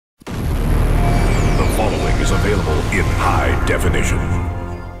definition.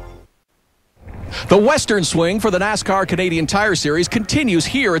 The Western swing for the NASCAR Canadian Tire Series continues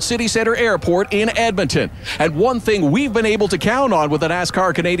here at City Center Airport in Edmonton. And one thing we've been able to count on with the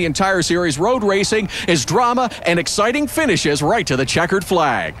NASCAR Canadian Tire Series road racing is drama and exciting finishes right to the checkered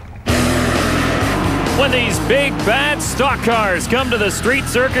flag. When these big, bad stock cars come to the street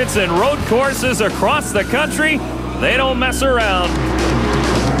circuits and road courses across the country, they don't mess around.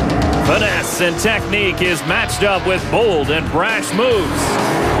 Finesse and technique is matched up with bold and brash moves.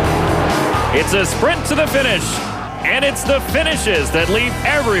 It's a sprint to the finish, and it's the finishes that leave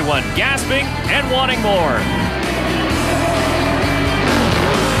everyone gasping and wanting more.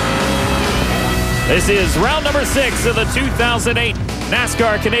 This is round number 6 of the 2008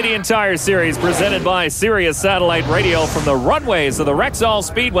 NASCAR Canadian Tire Series, presented by Sirius Satellite Radio from the runways of the Rexall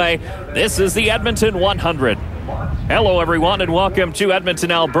Speedway. This is the Edmonton 100. Hello, everyone, and welcome to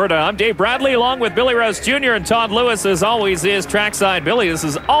Edmonton, Alberta. I'm Dave Bradley, along with Billy Rose Jr. and Todd Lewis, as always, is trackside. Billy, this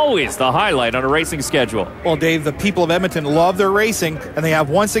is always the highlight on a racing schedule. Well, Dave, the people of Edmonton love their racing, and they have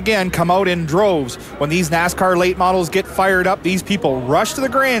once again come out in droves. When these NASCAR late models get fired up, these people rush to the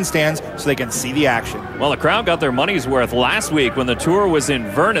grandstands so they can see the action. Well, the crowd got their money's worth last week when the tour was in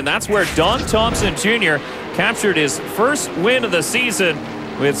Vernon. That's where Don Thompson Jr. captured his first win of the season,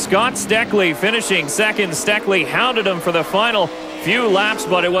 with Scott Steckley finishing second. Steckley hounded him for the final few laps,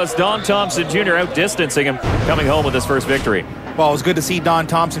 but it was Don Thompson Jr. outdistancing him, coming home with his first victory. Well, it was good to see Don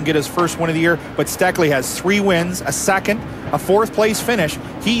Thompson get his first win of the year, but Steckley has 3 wins, a second, a 4th place finish.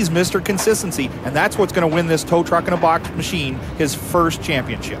 He's Mr. Consistency, and that's what's going to win this tow truck in a box machine his first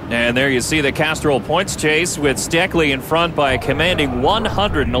championship. And there you see the Castrol points chase, with Steckley in front by a commanding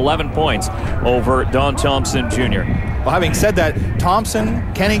 111 points over Don Thompson Jr. Well, having said that, Thompson,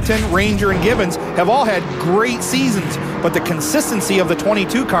 Kennington, Ranger, and Gibbons have all had great seasons, but the consistency of the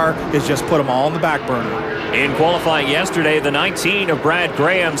 22 car has just put them all in the back burner. In qualifying yesterday, the 19 of Brad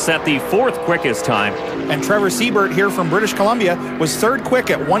Graham set the 4th quickest time. And Trevor Siebert here from British Columbia was 3rd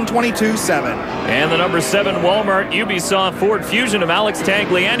quick at 1:22.7. And the number 7 Walmart Ubisoft Ford Fusion of Alex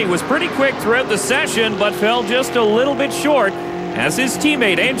Tagliani was pretty quick throughout the session, but fell just a little bit short as his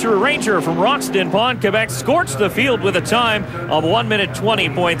teammate Andrew Ranger from Roxton Pond, Quebec, scorched the field with a time of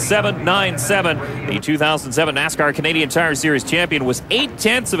 1:20.797. The 2007 NASCAR Canadian Tire Series champion was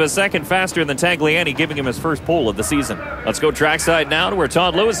 0.8 of a second faster than Tagliani, giving him his first pole of the season. Let's go trackside now to where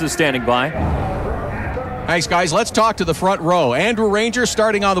Todd Lewis is standing by. Thanks, guys. Let's talk to the front row. Andrew Ranger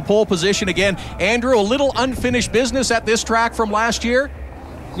starting on the pole position again. Andrew, a little unfinished business at this track from last year?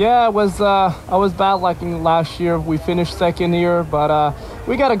 Yeah, I was bad lucking last year. We finished second here, but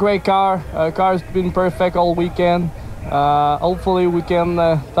we got a great car. Car's been perfect all weekend. Hopefully we can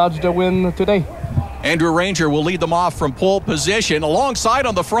dodge the win today. Andrew Ranger will lead them off from pole position. Alongside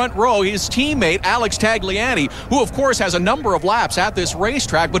on the front row, his teammate Alex Tagliani, who of course has a number of laps at this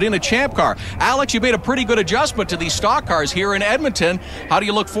racetrack, but in a champ car. Alex, you made a pretty good adjustment to these stock cars here in Edmonton. How do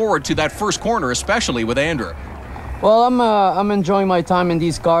you look forward to that first corner, especially with Andrew? Well, I'm enjoying my time in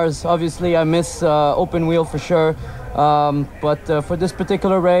these cars. Obviously, I miss open wheel for sure. But for this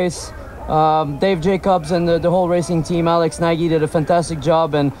particular race, Dave Jacobs and the whole racing team, Alex Nagy, did a fantastic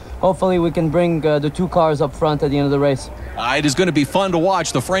job, and hopefully we can bring the 2 cars up front at the end of the race. It is going to be fun to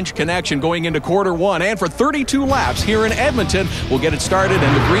watch the French Connection going into quarter 1, and for 32 laps here in Edmonton, we'll get it started,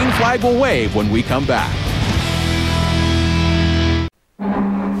 and the green flag will wave when we come back.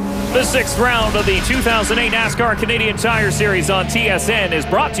 The 6th round of the 2008 NASCAR Canadian Tire Series on TSN is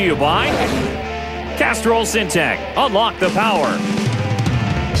brought to you by Castrol Syntec. Unlock the power.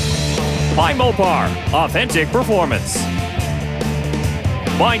 By Mopar. Authentic performance.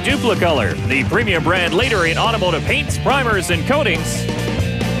 By Duplicolor, the premium brand leader in automotive paints, primers, and coatings.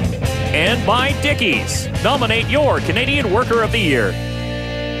 And by Dickies. Nominate your Canadian Worker of the Year.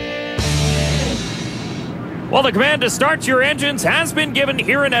 Well, the command to start your engines has been given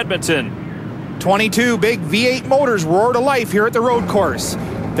here in Edmonton. 22 big V8 motors roar to life here at the road course.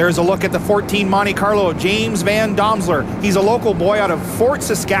 There's a look at the 14 Monte Carlo of James Van Domsler. He's a local boy out of Fort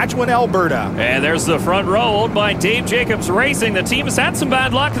Saskatchewan, Alberta. And there's the front row, owned by Dave Jacobs Racing. The team has had some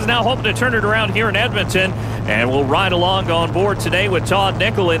bad luck, is now hoping to turn it around here in Edmonton. And we'll ride along on board today with Todd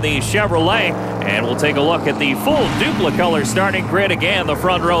Nickel in the Chevrolet. And we'll take a look at the full Duplicolor starting grid again. The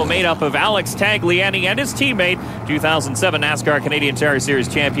front row made up of Alex Tagliani and his teammate, 2007 NASCAR Canadian Tire Series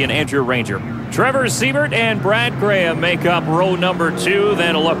champion Andrew Ranger. Trevor Siebert and Brad Graham make up row number 2.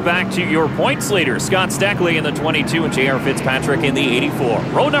 Then a look back to your points leader, Scott Steckley in the 22 and J.R. Fitzpatrick in the 84.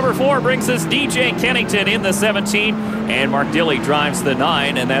 Row number 4 brings us DJ Kennington in the 17, and Mark Dilley drives the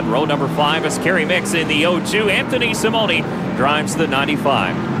 9. And then row number 5 is Kerry Mix in the 02. Anthony Simoni drives the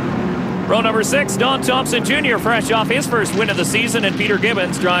 95. Row number 6, Don Thompson Jr. fresh off his first win of the season, and Peter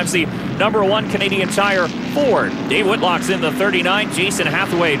Gibbons drives the number 1 Canadian Tire Ford. Dave Whitlock's in the 39. Jason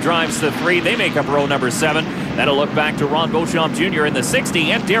Hathaway drives the 3. They make up row number 7. That'll look back to Ron Beauchamp Jr. in the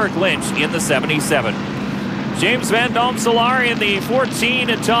 60 and Derek Lynch in the 77. James Van Dam Solar in the 14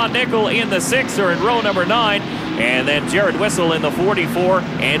 and Todd Nickel in the 6 are in row number 9. And then Jared Whistle in the 44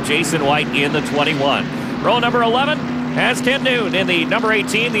 and Jason White in the 21. Row number 11 has Ken Noon in the number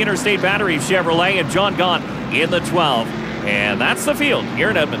 18, the Interstate Battery Chevrolet, and John Gaunt in the 12. And that's the field here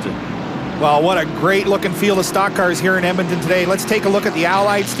in Edmonton. Well, what a great looking field of stock cars here in Edmonton today. Let's take a look at the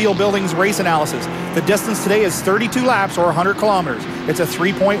Allied Steel Buildings race analysis. The distance today is 32 laps or 100 kilometers. It's a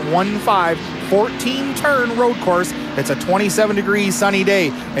 3.15 14-turn road course. It's a 27-degree sunny day.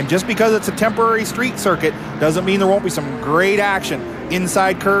 And just because it's a temporary street circuit doesn't mean there won't be some great action.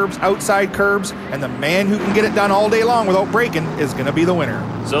 Inside curbs, outside curbs, and the man who can get it done all day long without braking is going to be the winner.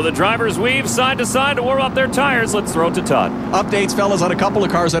 So the drivers weave side to side to warm up their tires. Let's throw it to Todd. Updates, fellas, on a couple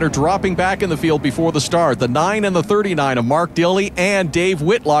of cars that are dropping back in the field before the start. The 9 and the 39 of Mark Dilley and Dave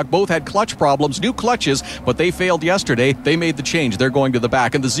Whitlock both had clutch problems, new clutches, but they failed yesterday. They made the change. They're going to the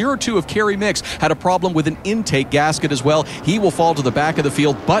back. And the 02 of Kerry Mix had a problem with an intake gasket as well. He will fall to the back of the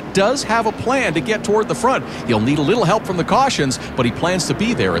field, but does have a plan to get toward the front. He'll need a little help from the cautions, but he plans to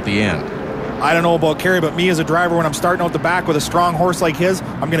be there at the end. I don't know about Kerry, but me as a driver, when I'm starting out the back with a strong horse like his,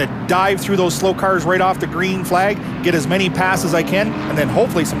 I'm going to dive through those slow cars right off the green flag, get as many passes as I can, and then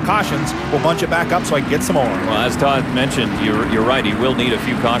hopefully some cautions will bunch it back up so I can get some more. Well, as Todd mentioned, you're right. He will need a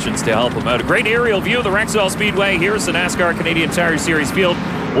few cautions to help him out. A great aerial view of the Rexall Speedway. Here's the NASCAR Canadian Tire Series field.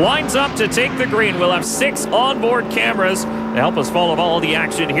 Lines up to take the green. We'll have 6 onboard cameras to help us follow all the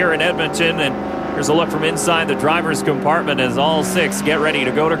action here in Edmonton. And here's a look from inside the driver's compartment as all 6 get ready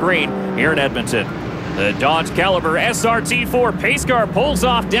to go to green here in Edmonton. The Dodge Caliber SRT4 pace car pulls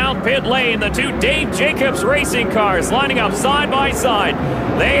off down pit lane. The 2 Dave Jacobs racing cars lining up side by side.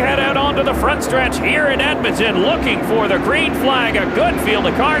 They head out onto the front stretch here in Edmonton looking for the green flag. A good field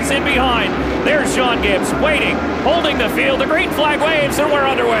of cars in behind. There's Sean Gibbs waiting, holding the field. The green flag waves and we're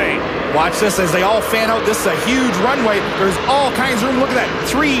underway. Watch this as they all fan out. This is a huge runway. There's all kinds of room. Look at that.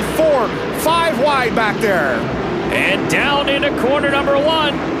 3, 4, 5 wide back there. And down into corner number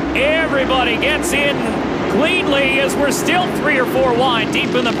 1. Everybody gets in cleanly as we're still 3 or 4 wide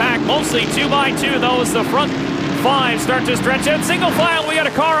deep in the pack. Mostly 2 by 2 though as the front 5 start to stretch out. Single file. We got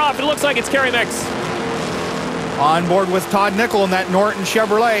a car off. It looks like it's Kerry Mix. On board with Todd Nickel in that Norton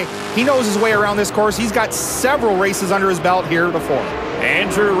Chevrolet. He knows his way around this course. He's got several races under his belt here before.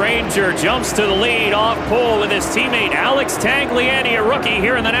 Andrew Ranger jumps to the lead off pole with his teammate Alex Tagliani, a rookie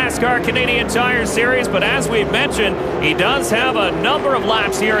here in the NASCAR Canadian Tire Series. But as we've mentioned, he does have a number of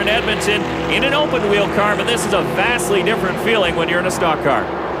laps here in Edmonton in an open wheel car, but this is a vastly different feeling when you're in a stock car.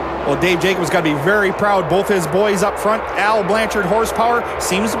 Well, Dave Jacobs got to be very proud. Both his boys up front, Al Blanchard horsepower,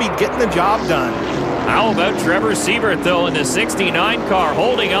 seems to be getting the job done. How about Trevor Siebert, though, in the 69 car,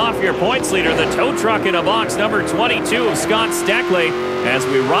 holding off your points leader, the tow truck in a box, number 22 of Scott Steckley, as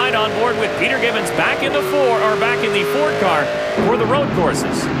we ride on board with Peter Gibbons back in the Ford car for the road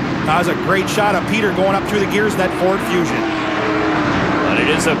courses. That was a great shot of Peter going up through the gears in that Ford Fusion. But it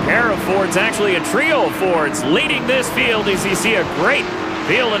is a pair of Fords, actually a trio of Fords, leading this field as you see a great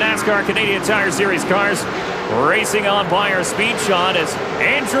field of NASCAR Canadian Tire Series cars racing on by our speed shot as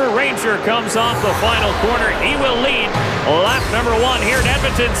Andrew Ranger comes off the final corner. He will lead lap number 1 here in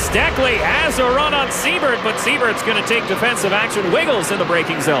Edmonton. Steckley has a run on Siebert, but Siebert's going to take defensive action. Wiggles in the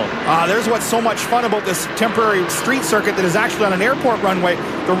braking zone. There's what's so much fun about this temporary street circuit that is actually on an airport runway.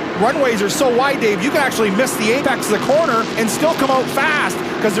 The runways are so wide, Dave, you can actually miss the apex of the corner and still come out fast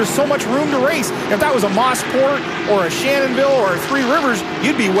because there's so much room to race. If that was a Mossport or a Shannonville or a Three Rivers,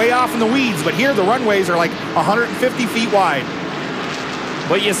 you'd be way off in the weeds. But here the runways are like 150 feet wide.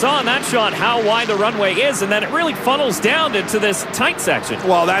 But you saw in that shot how wide the runway is, and then it really funnels down into this tight section.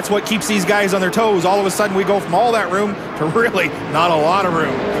 Well, that's what keeps these guys on their toes. All of a sudden we go from all that room to really not a lot of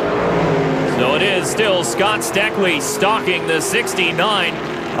room. So it is still Scott Steckley stalking the 69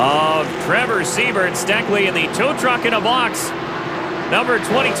 of Trevor Siebert. Steckley in the tow truck in a box. Number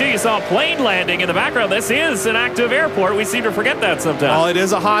 22, you saw a plane landing in the background. This is an active airport. We seem to forget that sometimes. Well, it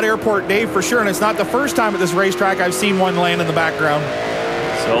is a hot airport, Dave, for sure, and it's not the first time at this racetrack I've seen one land in the background.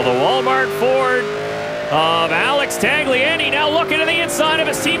 So the Walmart Ford of Alex Tagliani now looking to the inside of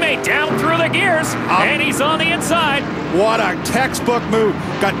his teammate down through the gears, and he's on the inside. What a textbook move.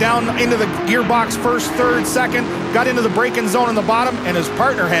 Got down into the gearbox first, third, second, got into the braking zone in the bottom, and his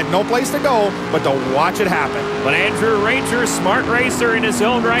partner had no place to go but to watch it happen. But Andrew Ranger, smart racer in his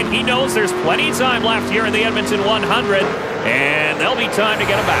own right, he knows there's plenty of time left here in the Edmonton 100, and there'll be time to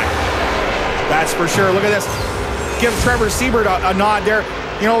get him back. That's for sure. Look at this. Give Trevor Siebert a nod there.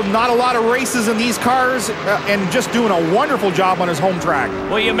 You know, not a lot of races in these cars, and just doing a wonderful job on his home track.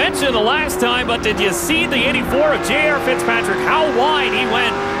 Well, you mentioned the last time, but did you see the 84 of J.R. Fitzpatrick? How wide he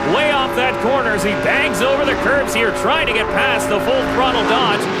went way off that corner as he bangs over the curbs here, trying to get past the full throttle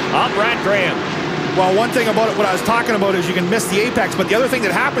Dodge of Brad Graham. Well, one thing about it, what I was talking about, is you can miss the apex, but the other thing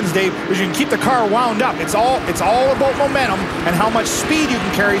that happens, Dave, is you can keep the car wound up. It's all about momentum and how much speed you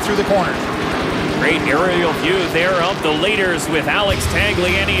can carry through the corners. Great aerial view there of the leaders with Alex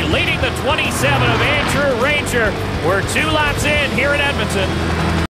Tagliani leading the 27 of Andrew Ranger. We're 2 laps in here at Edmonton.